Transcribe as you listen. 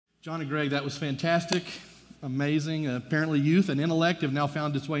John and Greg, that was fantastic, amazing. Apparently youth and intellect have now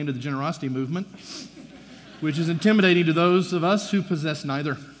found its way into the generosity movement, which is intimidating to those of us who possess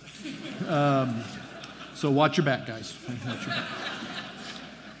neither. So watch your back, guys. Watch your back.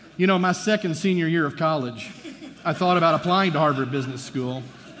 You know, my second senior year of college, I thought about applying to Harvard Business School,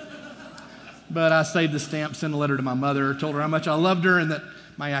 but I saved the stamp, sent a letter to my mother, told her how much I loved her and that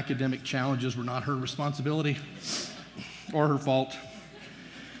my academic challenges were not her responsibility or her fault.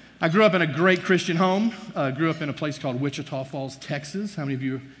 I grew up in a great Christian home. Grew up in a place called Wichita Falls, Texas. How many of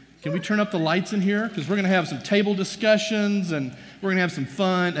you, can we turn up the lights in here? Because we're going to have some table discussions and we're going to have some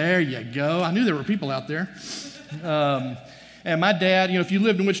fun. There you go. I knew there were people out there. And my dad, you know, if you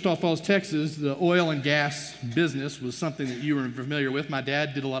lived in Wichita Falls, Texas, the oil and gas business was something that you were familiar with. My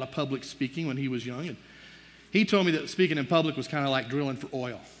dad did a lot of public speaking when he was young. And he told me that speaking in public was kind of like drilling for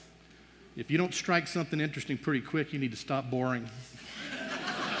oil. If you don't strike something interesting pretty quick, you need to stop boring.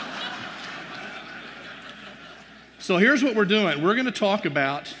 So here's what we're doing. We're going to talk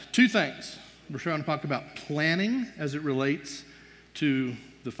about two things. We're trying to talk about planning as it relates to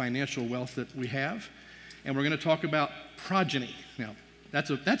the financial wealth that we have. And we're going to talk about progeny. Now,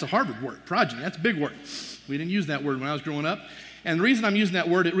 that's a Harvard word, progeny. That's a big word. We didn't use that word when I was growing up. And the reason I'm using that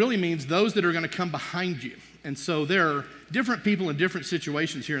word, it really means those that are going to come behind you. And so there are different people in different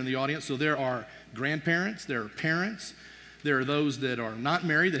situations here in the audience. So there are grandparents, there are parents, there are those that are not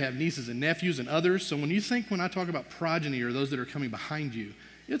married, that have nieces and nephews and others. So when I talk about progeny or those that are coming behind you,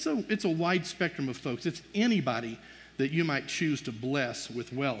 it's a wide spectrum of folks. It's anybody that you might choose to bless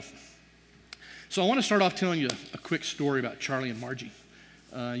with wealth. So I want to start off telling you a quick story about Charlie and Margie.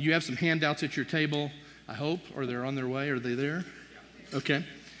 You have some handouts at your table, I hope, or they're on their way. Are they there? Okay.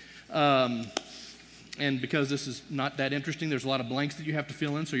 And because this is not that interesting, there's a lot of blanks that you have to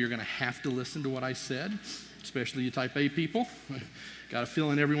fill in, so you're going to have to listen to what I said. Especially you type A people. Got to fill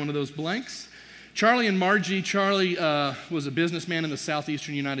in every one of those blanks. Charlie and Margie. Charlie was a businessman in the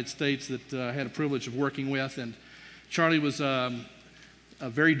southeastern United States that I had a privilege of working with. And Charlie was a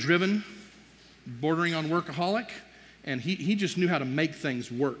very driven, bordering on workaholic. And he just knew how to make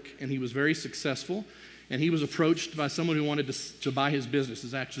things work. And he was very successful. And he was approached by someone who wanted to buy his business.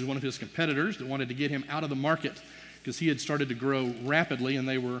 It's actually one of his competitors that wanted to get him out of the market because he had started to grow rapidly and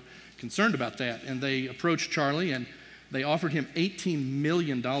they were concerned about that. And they approached Charlie and they offered him $18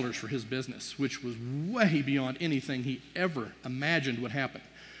 million for his business, which was way beyond anything he ever imagined would happen.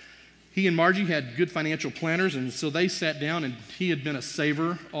 He and Margie had good financial planners, and so they sat down, and he had been a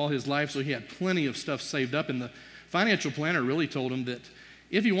saver all his life, so he had plenty of stuff saved up. And the financial planner really told him that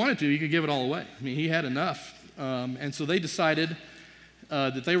if he wanted to, he could give it all away. I mean, he had enough. And so they decided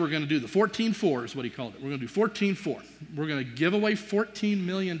that they were going to do the 14-4 is what he called it. We're going to do 14-4. We're going to give away $14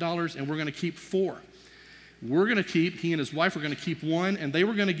 million, and we're going to keep 4. He and his wife were going to keep 1, and they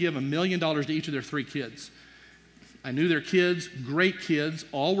were going to give $1 million to each of their 3 kids. I knew their kids, great kids,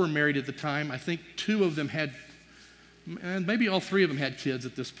 all were married at the time. I think 2 of them had, and maybe all 3 of them had kids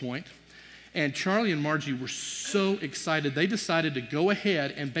at this point. And Charlie and Margie were so excited, they decided to go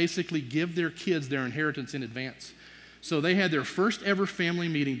ahead and basically give their kids their inheritance in advance. So they had their first ever family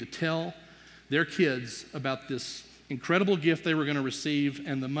meeting to tell their kids about this incredible gift they were going to receive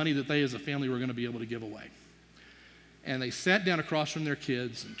and the money that they as a family were going to be able to give away. And they sat down across from their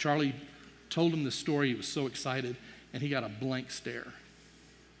kids, and Charlie told them this story. He was so excited, and he got a blank stare.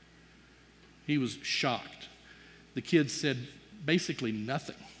 He was shocked. The kids said basically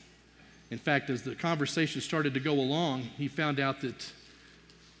nothing. In fact, as the conversation started to go along, he found out that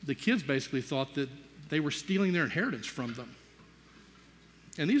the kids basically thought that they were stealing their inheritance from them.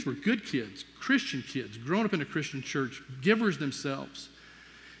 And these were good kids, Christian kids, grown up in a Christian church, givers themselves.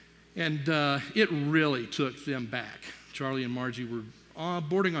 And it really took them back. Charlie and Margie were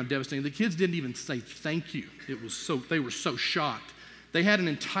bordering on devastating. The kids didn't even say thank you. They were so shocked. They had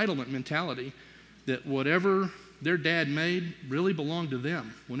an entitlement mentality that whatever their dad made really belonged to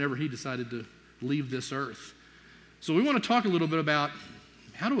them whenever he decided to leave this earth. So we want to talk a little bit about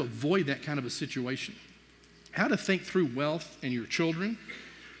how to avoid that kind of a situation, how to think through wealth and your children.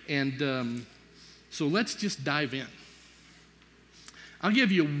 And so let's just dive in. I'll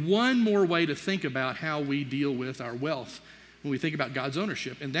give you one more way to think about how we deal with our wealth when we think about God's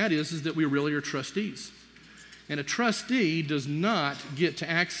ownership, and that is that we really are trustees. And a trustee does not get to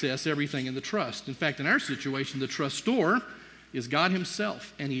access everything in the trust. In fact, in our situation, the trustor is God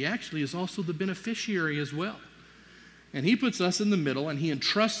himself, and he actually is also the beneficiary as well. And he puts us in the middle, and he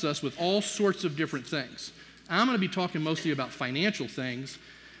entrusts us with all sorts of different things. I'm going to be talking mostly about financial things,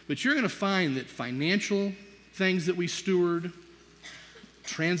 but you're going to find that financial things that we steward,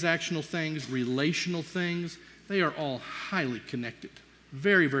 transactional things, relational things, they are all highly connected.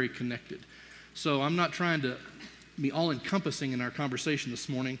 Very, very connected. So I'm not trying to be all-encompassing in our conversation this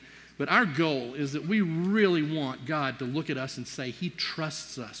morning, but our goal is that we really want God to look at us and say he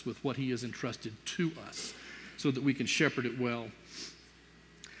trusts us with what he has entrusted to us so that we can shepherd it well.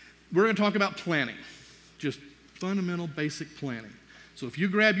 We're going to talk about planning, just fundamental, basic planning. So if you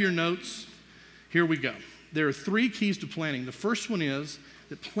grab your notes, here we go. There are 3 keys to planning. The first one is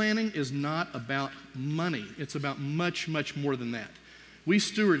that planning is not about money. It's about much, much more than that. We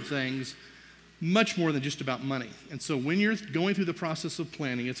steward things much more than just about money. And so when you're going through the process of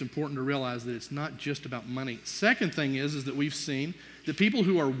planning, it's important to realize that it's not just about money. Second thing is that we've seen that people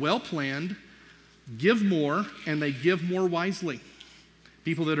who are well-planned give more, and they give more wisely.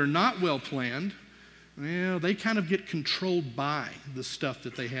 People that are not well-planned, well, they kind of get controlled by the stuff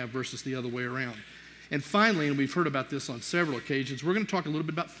that they have versus the other way around. And finally, and we've heard about this on several occasions, we're going to talk a little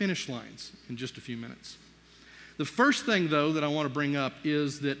bit about finish lines in just a few minutes. The first thing, though, that I want to bring up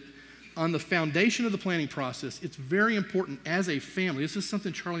is that on the foundation of the planning process, it's very important as a family. This is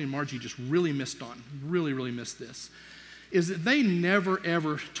something Charlie and Margie just really missed on, really, really missed this, is that they never,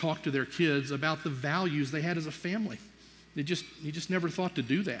 ever talked to their kids about the values they had as a family. You just never thought to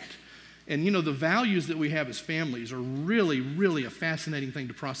do that. And, you know, the values that we have as families are really, really a fascinating thing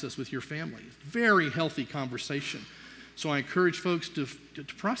to process with your family. Very healthy conversation. So I encourage folks to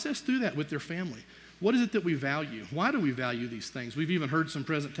process through that with their family. What is it that we value? Why do we value these things? We've even heard some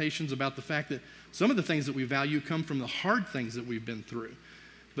presentations about the fact that some of the things that we value come from the hard things that we've been through.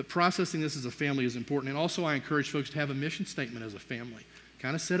 But processing this as a family is important. And also I encourage folks to have a mission statement as a family.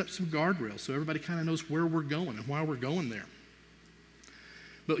 Kind of set up some guardrails so everybody kind of knows where we're going and why we're going there.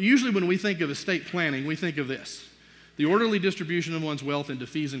 But usually when we think of estate planning, we think of this: the orderly distribution of one's wealth into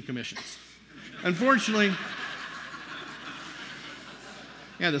fees and commissions. Unfortunately,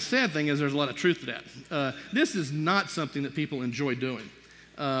 the sad thing is there's a lot of truth to that. This is not something that people enjoy doing.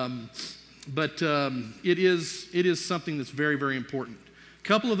 But it is something that's very, very important. A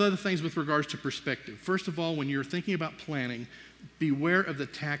couple of other things with regards to perspective. First of all, when you're thinking about planning, beware of the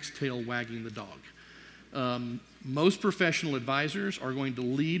tax tail wagging the dog. Most professional advisors are going to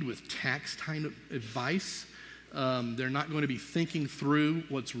lead with tax kind of advice. They're not going to be thinking through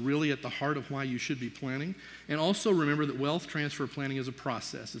what's really at the heart of why you should be planning. And also remember that wealth transfer planning is a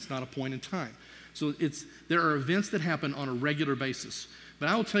process. It's not a point in time. So there are events that happen on a regular basis. But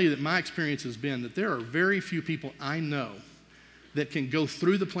I will tell you that my experience has been that there are very few people I know that can go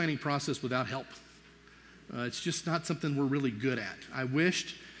through the planning process without help. It's just not something we're really good at. I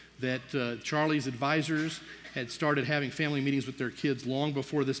wished that Charlie's advisors had started having family meetings with their kids long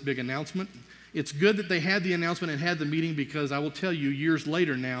before this big announcement. It's good that they had the announcement and had the meeting, because I will tell you, years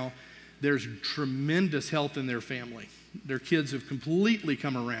later now, there's tremendous health in their family. Their kids have completely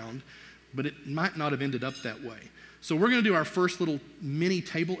come around, but it might not have ended up that way. So we're going to do our first little mini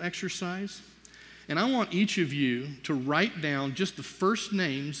table exercise. And I want each of you to write down just the first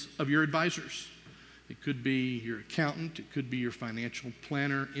names of your advisors. It could be your accountant, it could be your financial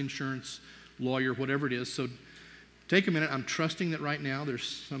planner, insurance, lawyer, whatever it is. So take a minute. I'm trusting that right now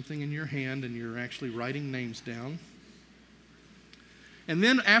there's something in your hand and you're actually writing names down. And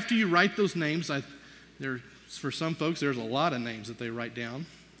then after you write those names, for some folks, there's a lot of names that they write down.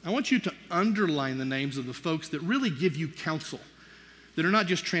 I want you to underline the names of the folks that really give you counsel, that are not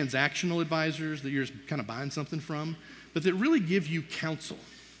just transactional advisors that you're just kind of buying something from, but that really give you counsel.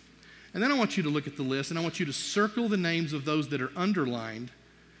 And then I want you to look at the list, and I want you to circle the names of those that are underlined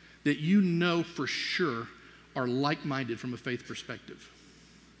that you know for sure are like-minded from a faith perspective.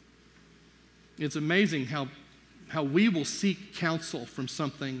 It's amazing how we will seek counsel from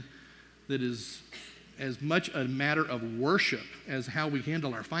something that is as much a matter of worship as how we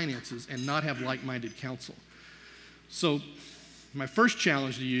handle our finances and not have like-minded counsel. So my first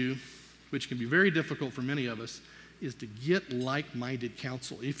challenge to you, which can be very difficult for many of us, is to get like-minded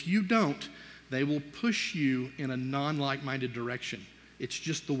counsel. If you don't, they will push you in a non-like-minded direction. It's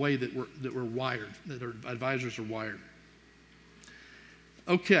just the way that we're wired, that our advisors are wired.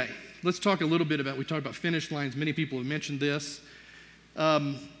 Okay, let's talk a little bit we talked about finish lines. Many people have mentioned this.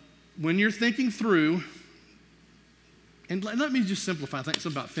 When you're thinking through, and let me just simplify things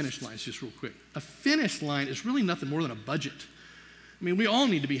about finish lines just real quick. A finish line is really nothing more than a budget. I mean, we all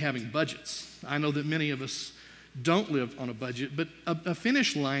need to be having budgets. I know that many of us don't live on a budget, but a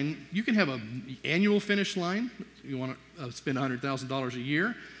finish line, you can have an annual finish line. You want to spend $100,000 a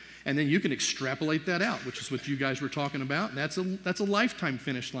year, and then you can extrapolate that out, which is what you guys were talking about. That's a lifetime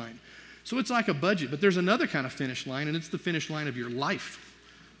finish line. So it's like a budget, but there's another kind of finish line, and it's the finish line of your life.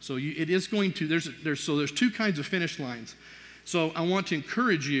 So there's two kinds of finish lines. So I want to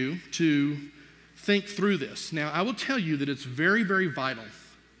encourage you to think through this. Now, I will tell you that it's very, very vital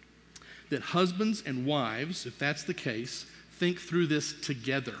that husbands and wives, if that's the case, think through this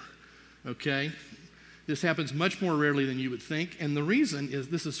together, okay? This happens much more rarely than you would think, and the reason is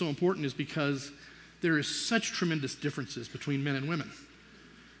this is so important is because there is such tremendous differences between men and women.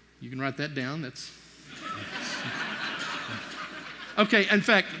 You can write that down. Okay, in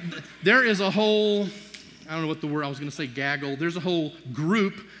fact, there is a whole, I don't know what the word, I was going to say gaggle. There's a whole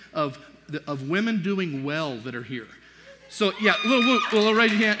group of women doing well that are here. So, yeah, little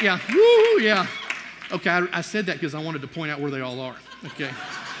raise your hand. Yeah, woo, yeah. Okay, I said that because I wanted to point out where they all are. Okay.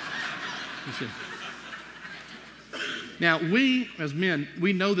 Now, we, as men,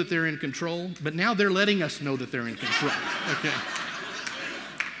 we know that they're in control, but now they're letting us know that they're in control. Okay.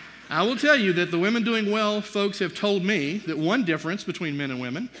 I will tell you that the women doing well folks have told me that one difference between men and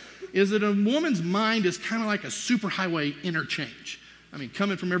women is that a woman's mind is kind of like a superhighway interchange. I mean,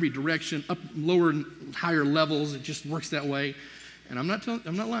 coming from every direction, up lower and higher levels, it just works that way. And I'm not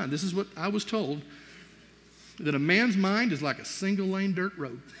lying. This is what I was told, that a man's mind is like a single-lane dirt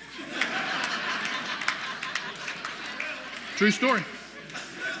road. True story.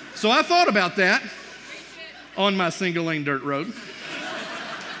 So I thought about that on my single-lane dirt road,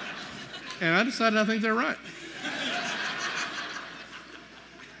 and I decided I think they're right.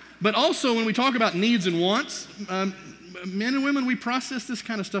 But also, when we talk about needs and wants, men and women, we process this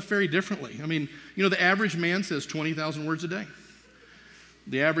kind of stuff very differently. I mean, you know, the average man says 20,000 words a day.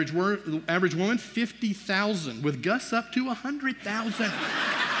 The average woman, 50,000, with Gus up to 100,000.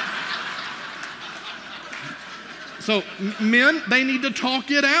 So men, they need to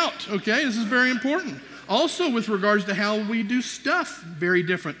talk it out, okay? This is very important. Also, with regards to how we do stuff, very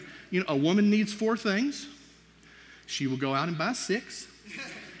different. You know, a woman needs 4 things. She will go out and buy 6.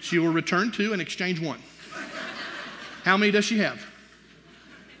 She will return 2 and exchange 1. How many does she have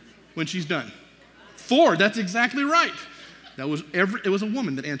when she's done? 4, that's exactly right. It was a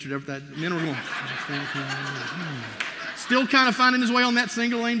woman that answered that. Men were going, still kind of finding his way on that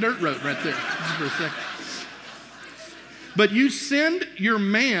single lane dirt road right there, just for a second. But you send your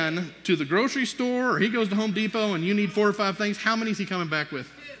man to the grocery store, or he goes to Home Depot and you need 4 or 5 things, how many is he coming back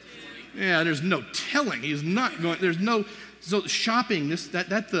with? Yeah, there's no telling. He's not going, there's no, so shopping,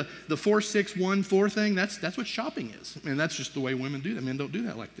 the 4, 6, 1, 4 thing, that's what shopping is. And that's just the way women do that. Men don't do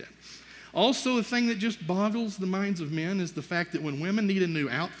that like that. Also, the thing that just boggles the minds of men is the fact that when women need a new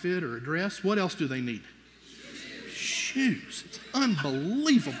outfit or a dress, what else do they need? Shoes. It's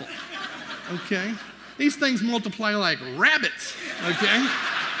unbelievable. Okay? These things multiply like rabbits. Okay?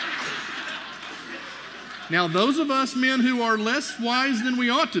 Now, those of us men who are less wise than we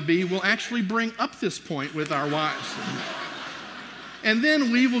ought to be will actually bring up this point with our wives. And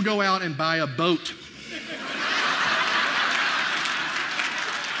then we will go out and buy a boat.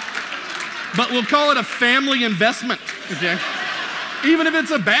 But we'll call it a family investment, okay? Even if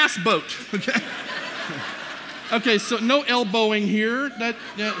it's a bass boat, okay? Okay, so no elbowing here.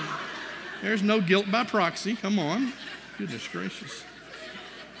 There's no guilt by proxy. Come on. Goodness gracious.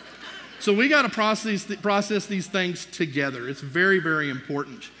 So we got to process these things together. It's very, very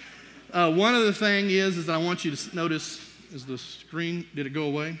important. One other thing is I want you to notice, is the screen, did it go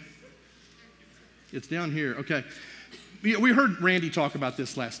away? It's down here. Okay. We heard Randy talk about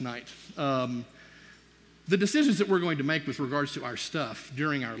this last night. The decisions that we're going to make with regards to our stuff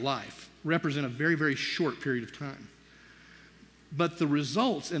during our life represent a very, very short period of time. But the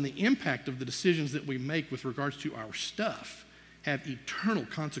results and the impact of the decisions that we make with regards to our stuff have eternal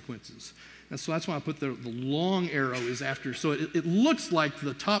consequences. And so that's why I put the long arrow is after. So it looks like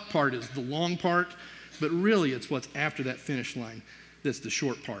the top part is the long part, but really it's what's after that finish line that's the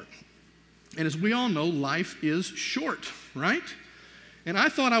short part. And as we all know, life is short, right? And I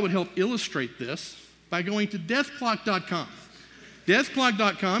thought I would help illustrate this by going to deathclock.com.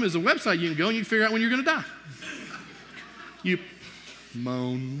 Deathclock.com is a website you can go and you can figure out when you're going to die. You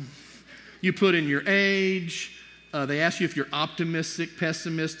moan. You put in your age. They ask you if you're optimistic,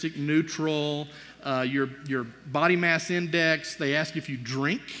 pessimistic, neutral, your body mass index. They ask if you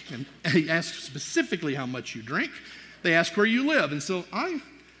drink, and they ask specifically how much you drink. They ask where you live. And so I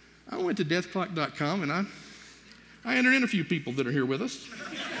went to deathclock.com and I entered in a few people that are here with us.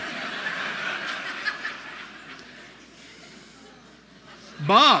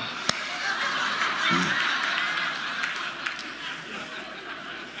 Bob.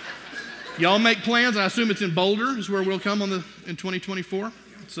 Y'all make plans. I assume it's in Boulder is where we'll come in 2024.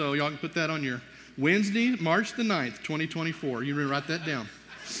 So y'all can put that on your Wednesday, March the 9th, 2024. You write that down.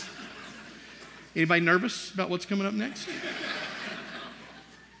 Anybody nervous about what's coming up next?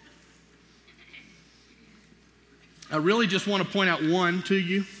 I really just want to point out one to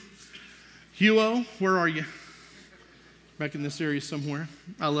you. Hugo, where are you? Back in this area somewhere.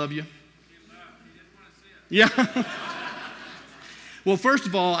 I love you. Yeah. Well, first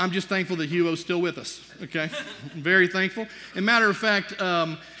of all, I'm just thankful that Hugo's still with us, okay? I'm very thankful. And matter of fact,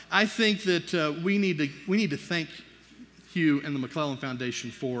 I think that we need to thank Hugh and the McClellan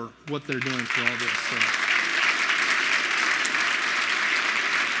Foundation for what they're doing for all this. So.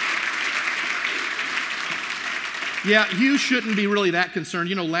 Yeah, Hugh shouldn't be really that concerned.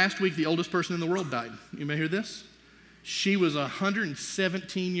 You know, last week the oldest person in the world died. You may hear this? She was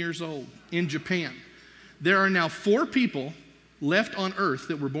 117 years old in Japan. There are now 4 people left on earth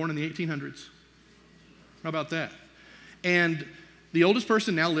that were born in the 1800s. How about that? And the oldest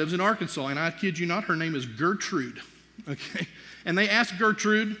person now lives in Arkansas, and I kid you not, her name is Gertrude, okay? And they asked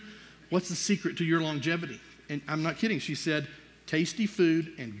Gertrude, what's the secret to your longevity? And I'm not kidding, she said, tasty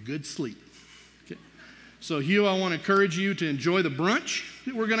food and good sleep. Okay. So Hugh, I want to encourage you to enjoy the brunch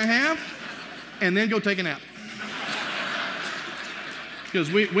that we're going to have, and then go take a nap. Because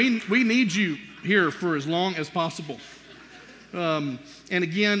we need you here for as long as possible. And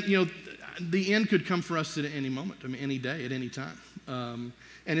again, you know, the end could come for us at any moment, I mean, any day, at any time.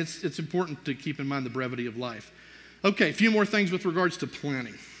 And it's important to keep in mind the brevity of life. Okay, a few more things with regards to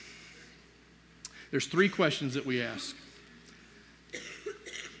planning. There's 3 questions that we ask.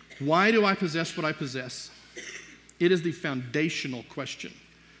 Why do I possess what I possess? It is the foundational question.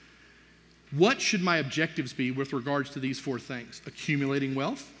 What should my objectives be with regards to these 4 things? Accumulating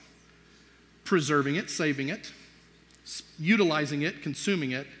wealth, preserving it, saving it, utilizing it,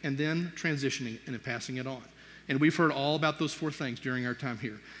 consuming it, and then transitioning it and passing it on. And we've heard all about those 4 things during our time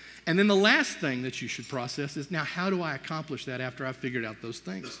here. And then the last thing that you should process is, now how do I accomplish that after I've figured out those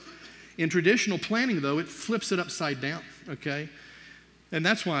things? In traditional planning, though, it flips it upside down, okay? And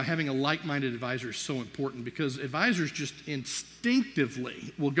that's why having a like-minded advisor is so important, because advisors just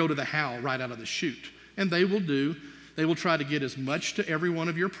instinctively will go to the how right out of the chute. And they will try to get as much to every one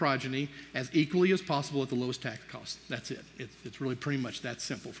of your progeny as equally as possible at the lowest tax cost. That's it. It's really pretty much that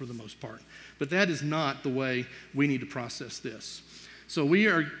simple for the most part. But that is not the way we need to process this. So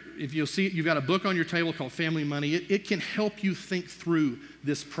if you'll see it, you've got a book on your table called Family Money. It can help you think through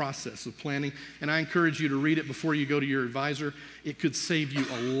this process of planning. And I encourage you to read it before you go to your advisor. It could save you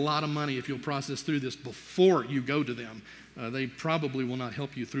a lot of money if you'll process through this before you go to them. They probably will not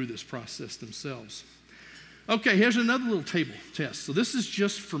help you through this process themselves. Okay, here's another little table test. So this is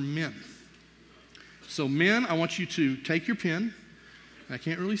just for men. So men, I want you to take your pen. I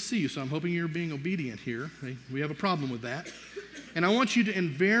can't really see you, so I'm hoping you're being obedient here. We have a problem with that. And I want you to, in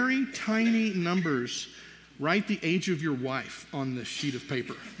very tiny numbers, write the age of your wife on this sheet of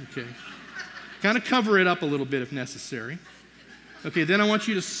paper, okay? Kind of cover it up a little bit if necessary. Okay, then I want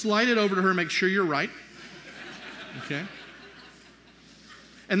you to slide it over to her, make sure you're right, okay?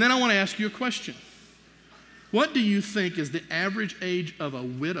 And then I want to ask you a question. What do you think is the average age of a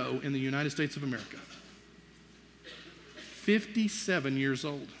widow in the United States of America? 57 years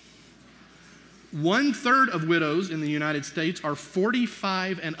old. 1/3 of widows in the United States are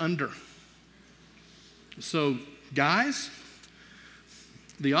 45 and under. So, guys,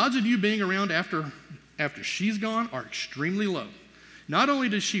 the odds of you being around after she's gone are extremely low. Not only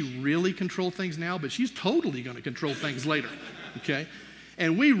does she really control things now, but she's totally going to control things later, okay?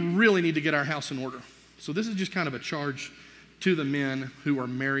 And we really need to get our house in order. So this is just kind of a charge to the men who are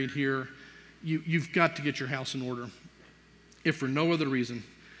married here. You've got to get your house in order, if for no other reason,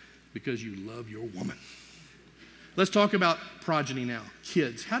 because you love your woman. Let's talk about progeny now,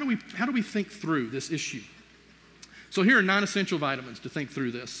 kids. How do we think through this issue? So here are 9 essential vitamins to think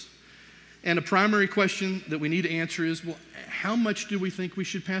through this. And a primary question that we need to answer is, well, how much do we think we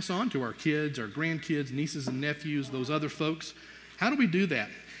should pass on to our kids, our grandkids, nieces and nephews, those other folks? How do we do that?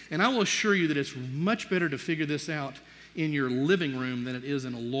 And I will assure you that it's much better to figure this out in your living room than it is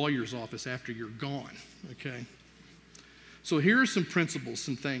in a lawyer's office after you're gone, okay? So here are some principles,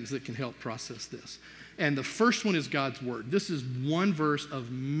 some things that can help process this. And the first one is God's Word. This is one verse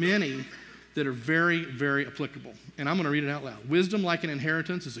of many that are very, very applicable. And I'm going to read it out loud. Wisdom, like an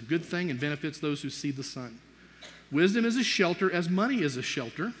inheritance, is a good thing and benefits those who see the sun. Wisdom is a shelter as money is a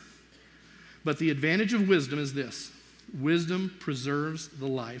shelter. But the advantage of wisdom is this. Wisdom preserves the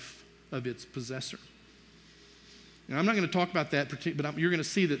life of its possessor. And I'm not going to talk about that, but you're going to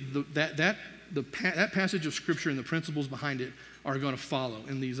see that that passage of Scripture and the principles behind it are going to follow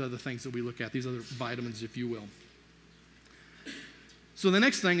in these other things that we look at, these other vitamins, if you will. So the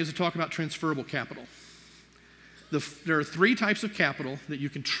next thing is to talk about transferable capital. There are 3 types of capital that you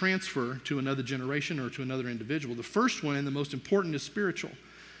can transfer to another generation or to another individual. The first one, and the most important, is spiritual.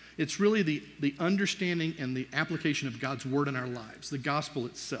 It's really the understanding and the application of God's Word in our lives, the gospel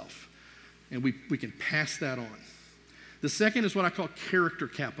itself. and we can pass that on. The second is what I call character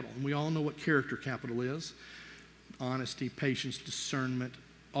capital, and we all know what character capital is. Honesty, patience, discernment,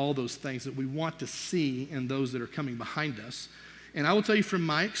 all those things that we want to see in those that are coming behind us. And I will tell you from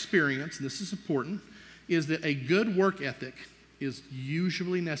my experience, and this is important, is that a good work ethic is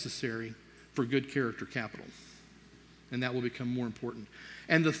usually necessary for good character capital. And that will become more important.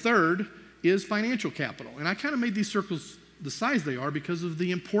 And the third is financial capital. And I kind of made these circles the size they are because of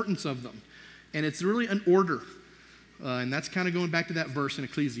the importance of them. And it's really an order. And that's kind of going back to that verse in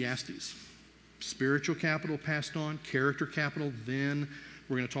Ecclesiastes. Spiritual capital passed on, character capital, then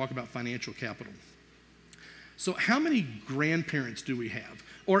we're going to talk about financial capital. So how many grandparents do we have?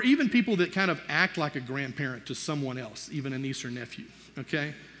 Or even people that kind of act like a grandparent to someone else, even a niece or nephew,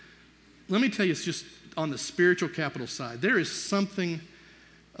 okay? Let me tell you, it's just on the spiritual capital side, there is something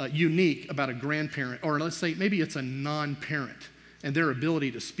unique about a grandparent, or let's say maybe it's a non-parent, and their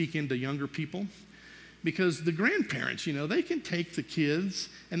ability to speak into younger people. Because the grandparents, you know, they can take the kids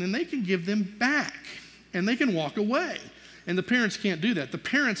and then they can give them back and they can walk away. And the parents can't do that. The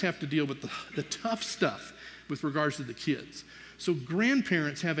parents have to deal with the tough stuff with regards to the kids. So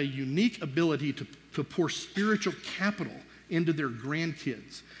grandparents have a unique ability to pour spiritual capital into their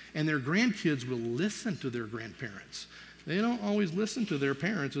grandkids. And their grandkids will listen to their grandparents. They don't always listen to their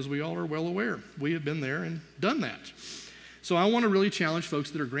parents, as we all are well aware. We have been there and done that. So I want to really challenge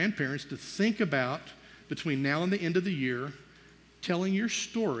folks that are grandparents to think about, between now and the end of the year, telling your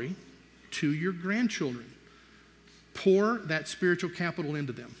story to your grandchildren. Pour that spiritual capital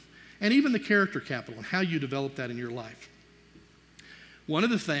into them. And even the character capital and how you develop that in your life. One of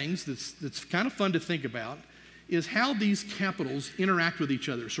the things that's kind of fun to think about is how these capitals interact with each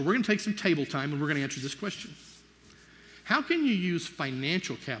other. So we're going to take some table time and we're going to answer this question. How can you use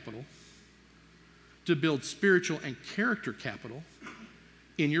financial capital to build spiritual and character capital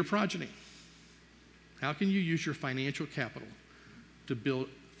in your progeny? How can you use your financial capital to build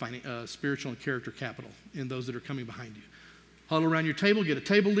spiritual and character capital in those that are coming behind you? Huddle around your table, get a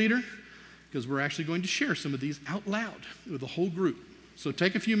table leader, because we're actually going to share some of these out loud with the whole group. So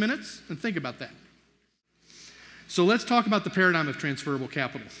take a few minutes and think about that. So let's talk about the paradigm of transferable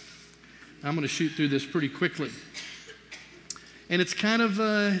capital. I'm going to shoot through this pretty quickly. And it's kind of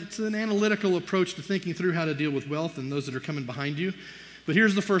it's an analytical approach to thinking through how to deal with wealth and those that are coming behind you. But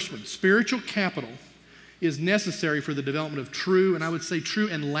here's the first one. Spiritual capital is necessary for the development of true, and I would say true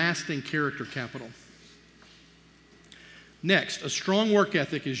and lasting character capital. Next, a strong work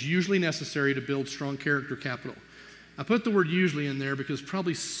ethic is usually necessary to build strong character capital. I put the word usually in there because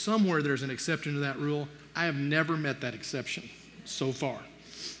probably somewhere there's an exception to that rule. I have never met that exception so far,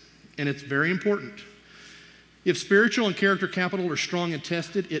 and it's very important. If spiritual and character capital are strong and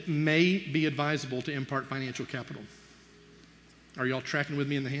tested, it may be advisable to impart financial capital. Are y'all tracking with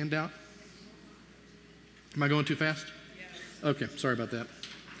me in the handout? Am I going too fast? Yes. Okay, sorry about that.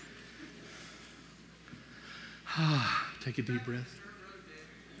 Take a deep breath.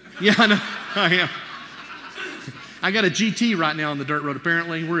 Yeah, I know. I am. I got a GT right now on the dirt road,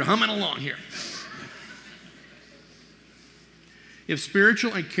 apparently. We're humming along here. If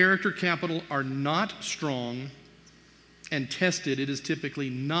spiritual and character capital are not strong and tested, it is typically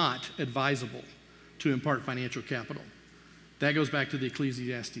not advisable to impart financial capital. That goes back to the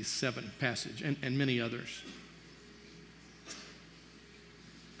Ecclesiastes 7 passage and many others.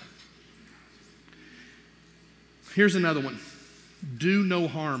 Here's another one. Do no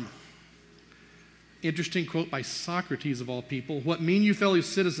harm. Interesting quote by Socrates of all people. What mean you, fellow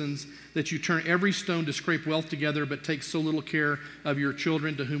citizens, that you turn every stone to scrape wealth together, but take so little care of your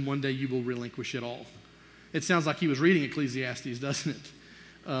children, to whom one day you will relinquish it all? It sounds like he was reading Ecclesiastes, doesn't it?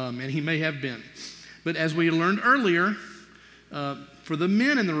 And he may have been. But as we learned earlier, for the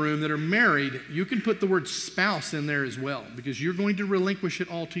men in the room that are married, you can put the word spouse in there as well, because you're going to relinquish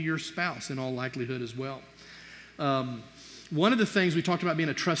it all to your spouse in all likelihood as well. One of the things we talked about being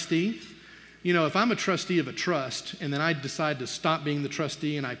a trustee, you know, if I'm a trustee of a trust and then I decide to stop being the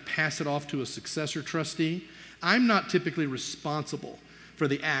trustee and I pass it off to a successor trustee, I'm not typically responsible for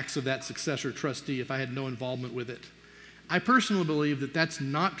the acts of that successor trustee if I had no involvement with it. I personally believe that that's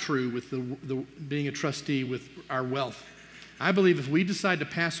not true with the being a trustee with our wealth. I believe if we decide to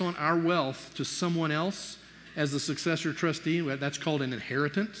pass on our wealth to someone else as the successor trustee, that's called an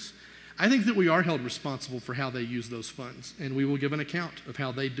inheritance. I think that we are held responsible for how they use those funds, and we will give an account of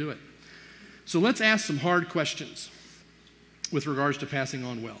how they do it. So let's ask some hard questions with regards to passing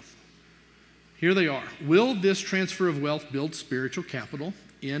on wealth. Here they are. Will this transfer of wealth build spiritual capital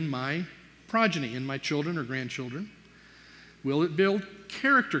in my progeny, in my children or grandchildren? Will it build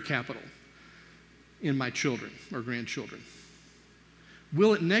character capital in my children or grandchildren?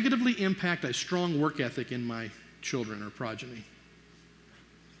 Will it negatively impact a strong work ethic in my children or progeny?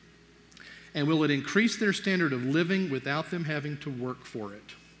 And will it increase their standard of living without them having to work for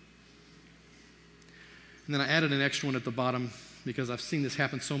it? And then I added an extra one at the bottom because I've seen this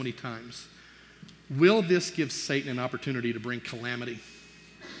happen so many times. Will this give Satan an opportunity to bring calamity?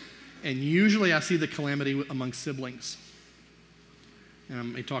 And usually I see the calamity among siblings. And I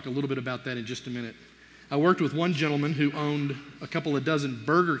may talk a little bit about that in just a minute. I worked with one gentleman who owned a couple of dozen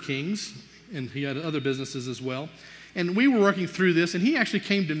Burger Kings, and he had other businesses as well. And we were working through this, and he actually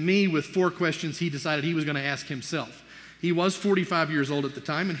came to me with 4 questions he decided he was going to ask himself. He was 45 years old at the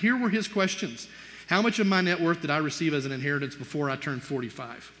time, and here were his questions. How much of my net worth did I receive as an inheritance before I turned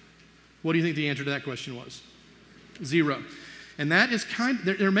 45? What do you think the answer to that question was? 0. And that is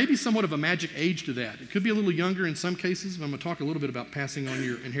there may be somewhat of a magic age to that. It could be a little younger in some cases, but I'm going to talk a little bit about passing on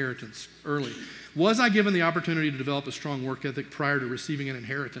your inheritance early. Was I given the opportunity to develop a strong work ethic prior to receiving an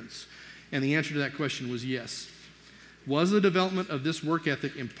inheritance? And the answer to that question was yes. Was the development of this work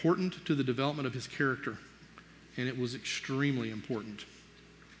ethic important to the development of his character? And it was extremely important.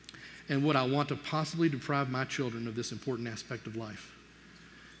 And would I want to possibly deprive my children of this important aspect of life?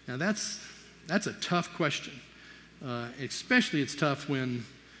 Now that's a tough question. Especially it's tough when,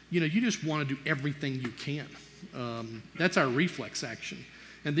 you just want to do everything you can. That's our reflex action.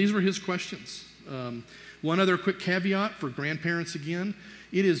 And these were his questions. One other quick caveat for grandparents again.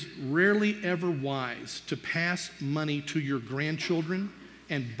 It is rarely ever wise to pass money to your grandchildren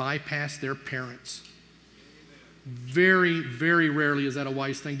and bypass their parents. Very, very rarely is that a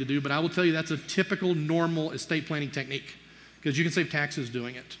wise thing to do, but I will tell you that's a typical normal estate planning technique because you can save taxes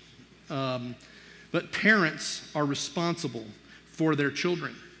doing it. But parents are responsible for their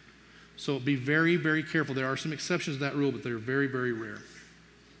children. So be very, very careful. There are some exceptions to that rule, but they're very, very rare.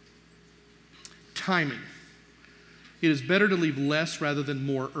 Timing. It is better to leave less rather than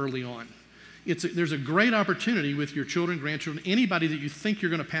more early on. There's a great opportunity with your children, grandchildren, anybody that you think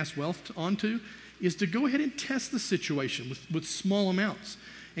you're going to pass wealth on to, is to go ahead and test the situation with small amounts.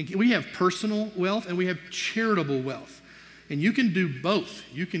 And we have personal wealth and we have charitable wealth. And you can do both.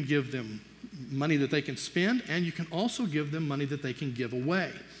 You can give them money that they can spend, and you can also give them money that they can give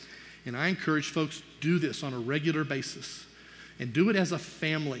away. And I encourage folks, do this on a regular basis. And do it as a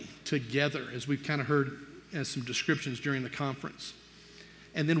family together, as we've kind of heard as some descriptions during the conference.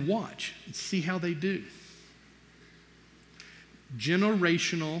 And then watch and see how they do.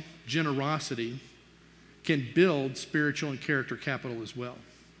 Generational generosity can build spiritual and character capital as well.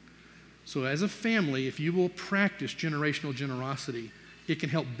 So as a family, if you will practice generational generosity, it can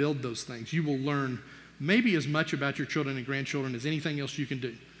help build those things. You will learn maybe as much about your children and grandchildren as anything else you can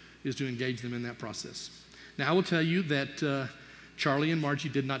do, is to engage them in that process. Now, I will tell you that Charlie and Margie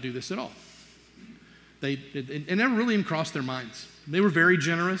did not do this at all. It never really even crossed their minds. They were very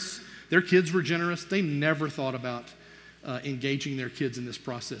generous. Their kids were generous. They never thought about engaging their kids in this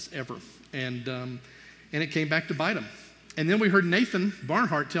process ever. And it came back to bite them. And then we heard Nathan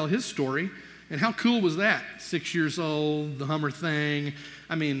Barnhart tell his story. And how cool was that? 6 years old, the Hummer thing.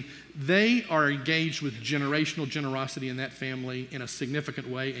 I mean, they are engaged with generational generosity in that family in a significant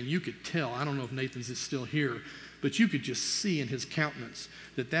way. And you could tell, I don't know if Nathan's is still here, but you could just see in his countenance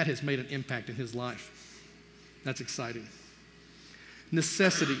that has made an impact in his life. That's exciting.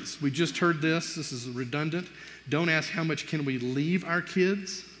 Necessities. We just heard this. This is redundant. Don't ask how much can we leave our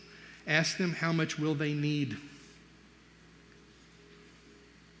kids. Ask them how much will they need.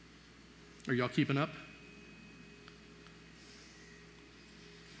 Are y'all keeping up?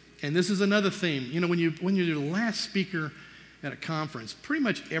 And this is another theme. When you're the last speaker at a conference, pretty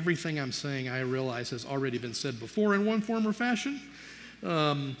much everything I'm saying I realize has already been said before in one form or fashion.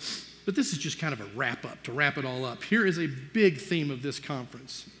 But this is just kind of a wrap-up, to wrap it all up. Here is a big theme of this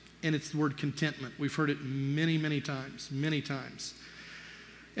conference, and it's the word contentment. We've heard it many, many times, many times.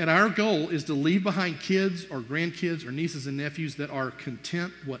 And our goal is to leave behind kids or grandkids or nieces and nephews that are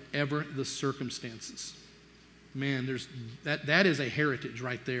content whatever the circumstances. Man, that is a heritage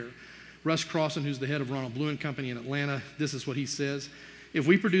right there. Russ Crossan, who's the head of Ronald Blue & Company in Atlanta, this is what he says. If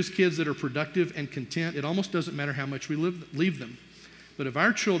we produce kids that are productive and content, it almost doesn't matter how much we leave them. But if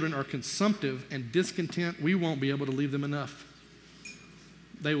our children are consumptive and discontent, we won't be able to leave them enough.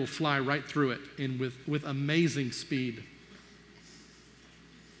 They will fly right through it and with amazing speed.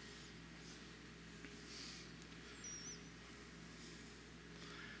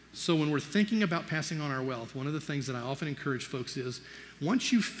 So when we're thinking about passing on our wealth, one of the things that I often encourage folks is,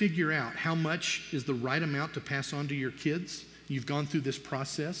 once you figure out how much is the right amount to pass on to your kids, you've gone through this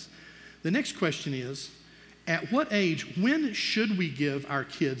process, the next question is, at what age, when should we give our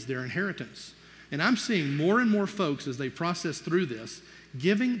kids their inheritance? And I'm seeing more and more folks, as they process through this,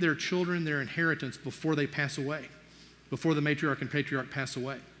 giving their children their inheritance before they pass away, before the matriarch and patriarch pass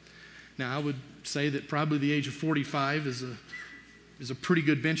away. Now, I would say that probably the age of 45 is a pretty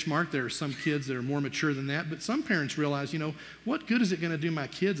good benchmark. There are some kids that are more mature than that, but some parents realize, what good is it going to do my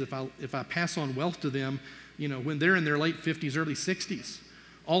kids if I pass on wealth to them, when they're in their late 50s, early 60s?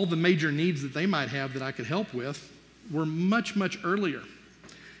 All the major needs that they might have that I could help with were much, much earlier.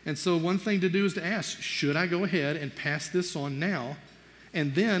 And so one thing to do is to ask, should I go ahead and pass this on now?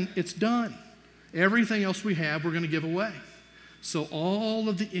 And then it's done. Everything else we have, we're going to give away. So all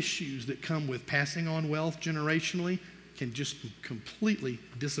of the issues that come with passing on wealth generationally can just completely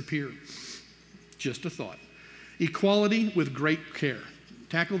disappear. Just a thought. Equality with great care.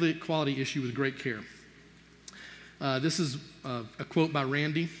 Tackle the equality issue with great care. This is a quote by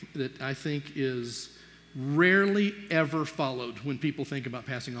Randy that I think is rarely ever followed when people think about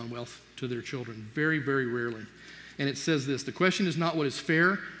passing on wealth to their children. Very, very rarely. And it says this: the question is not what is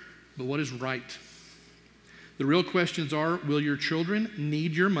fair, but what is right. The real questions are, will your children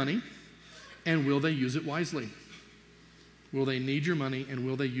need your money, and will they use it wisely? Will they need your money, and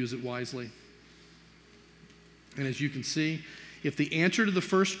will they use it wisely? And as you can see, if the answer to the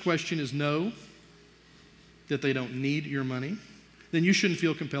first question is no, that they don't need your money, then you shouldn't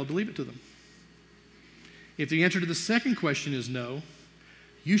feel compelled to leave it to them. If the answer to the second question is no,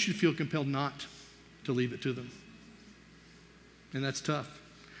 you should feel compelled not to leave it to them. And that's tough,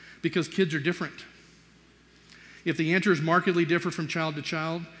 because kids are different. If the answer is markedly different from child to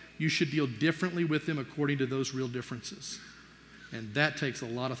child, you should deal differently with them according to those real differences. And that takes a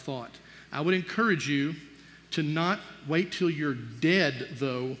lot of thought. I would encourage you to not wait till you're dead,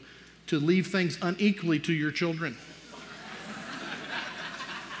 though, to leave things unequally to your children.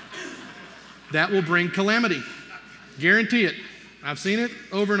 That will bring calamity. Guarantee it. I've seen it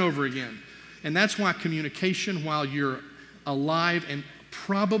over and over again. And that's why communication while you're alive, and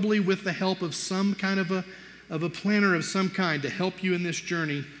probably with the help of some kind of a planner of some kind to help you in this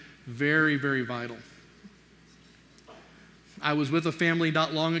journey, very, very vital. I was with a family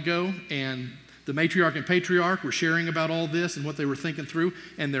not long ago, and the matriarch and patriarch were sharing about all this and what they were thinking through,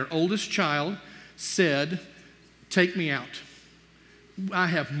 and their oldest child said, "Take me out. I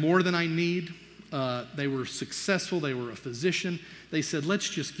have more than I need." They were successful. They were a physician. They said, "Let's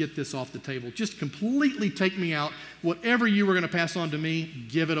just get this off the table. Just completely take me out. Whatever you were going to pass on to me,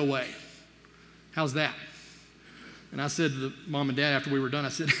 give it away." How's that? And I said to the mom and dad after we were done, I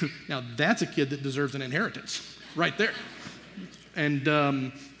said, "Now that's a kid that deserves an inheritance right there."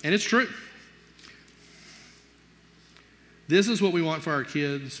 And it's true. This is what we want for our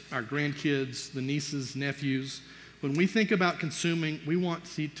kids, our grandkids, the nieces, nephews. When we think about consuming, we want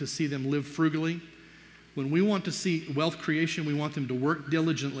to see them live frugally. When we want to see wealth creation, we want them to work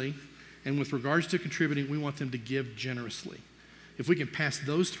diligently. And with regards to contributing, we want them to give generously. If we can pass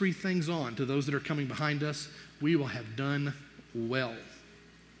those three things on to those that are coming behind us, we will have done well.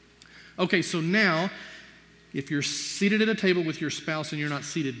 Okay, so now, if you're seated at a table with your spouse and you're not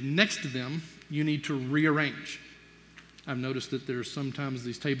seated next to them, you need to rearrange. I've noticed that there's sometimes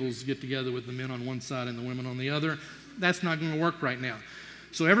these tables get together with the men on one side and the women on the other. That's not going to work right now.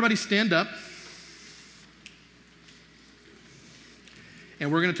 So everybody stand up.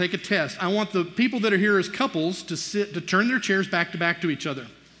 And we're going to take a test. I want the people that are here as couples to turn their chairs back to each other.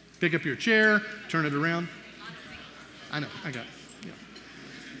 Pick up your chair, turn it around. I know, I got it. Yeah.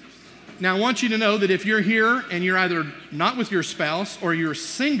 Now I want you to know that if you're here and you're either not with your spouse or you're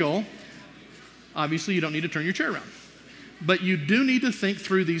single, obviously you don't need to turn your chair around. But you do need to think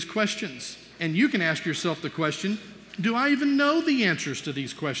through these questions. And you can ask yourself the question, do I even know the answers to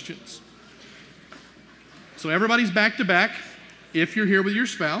these questions? So everybody's back to back if you're here with your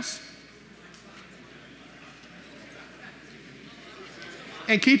spouse.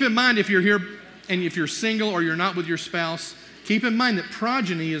 And keep in mind, if you're here and if you're single or you're not with your spouse, keep in mind that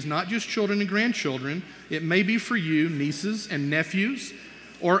progeny is not just children and grandchildren. It may be for you, nieces and nephews,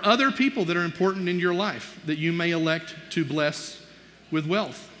 or other people that are important in your life that you may elect to bless with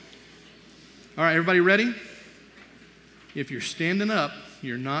wealth. All right, everybody ready? If you're standing up,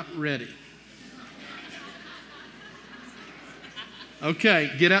 you're not ready.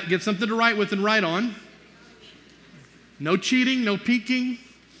 Okay, get something to write with and write on. No cheating, no peeking.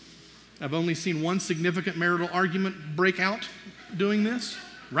 I've only seen one significant marital argument break out doing this,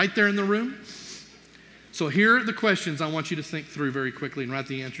 right there in the room. So here are the questions I want you to think through very quickly and write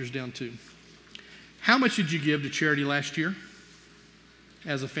the answers down too. How much did you give to charity last year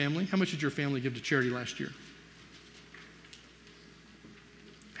as a family? How much did your family give to charity last year?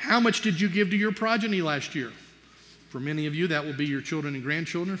 How much did you give to your progeny last year? For many of you, that will be your children and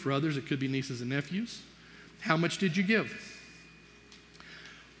grandchildren. For others, it could be nieces and nephews. How much did you give?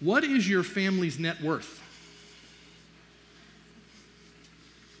 What is your family's net worth?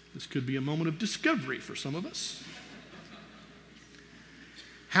 This could be a moment of discovery for some of us.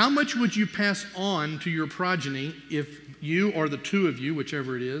 How much would you pass on to your progeny if you or the two of you,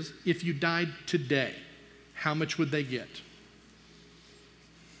 whichever it is, if you died today? How much would they get?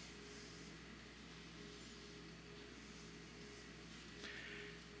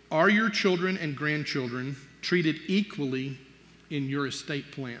 Are your children and grandchildren treated equally in your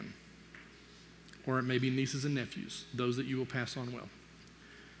estate plan? Or it may be nieces and nephews, those that you will pass on well.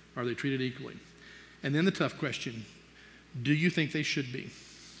 Are they treated equally? And then the tough question, do you think they should be?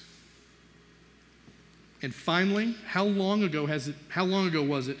 And finally, how long ago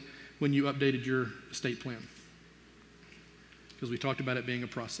was it when you updated your estate plan? Because we talked about it being a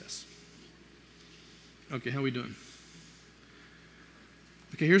process. Okay, how are we doing?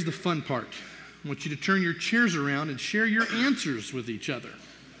 Okay, here's the fun part. I want you to turn your chairs around and share your answers with each other.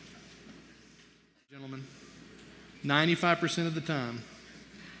 Gentlemen, 95% of the time,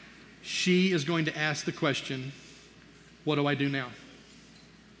 she is going to ask the question, what do I do now?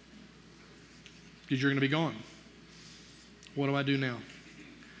 Because you're going to be gone. What do I do now?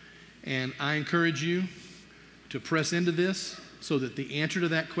 And I encourage you to press into this so that the answer to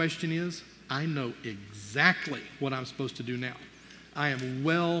that question is, I know exactly what I'm supposed to do now. I am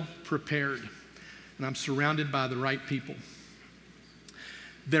well prepared, and I'm surrounded by the right people.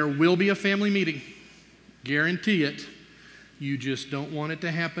 There will be a family meeting. Guarantee it. You just don't want it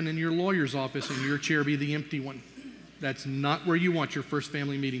to happen in your lawyer's office and your chair be the empty one. That's not where you want your first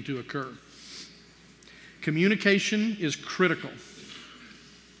family meeting to occur. Communication is critical.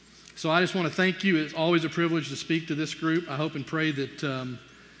 So I just want to thank you. It's always a privilege to speak to this group. I hope and pray that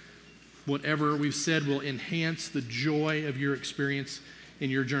whatever we've said will enhance the joy of your experience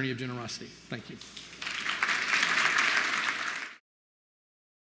in your journey of generosity. Thank you.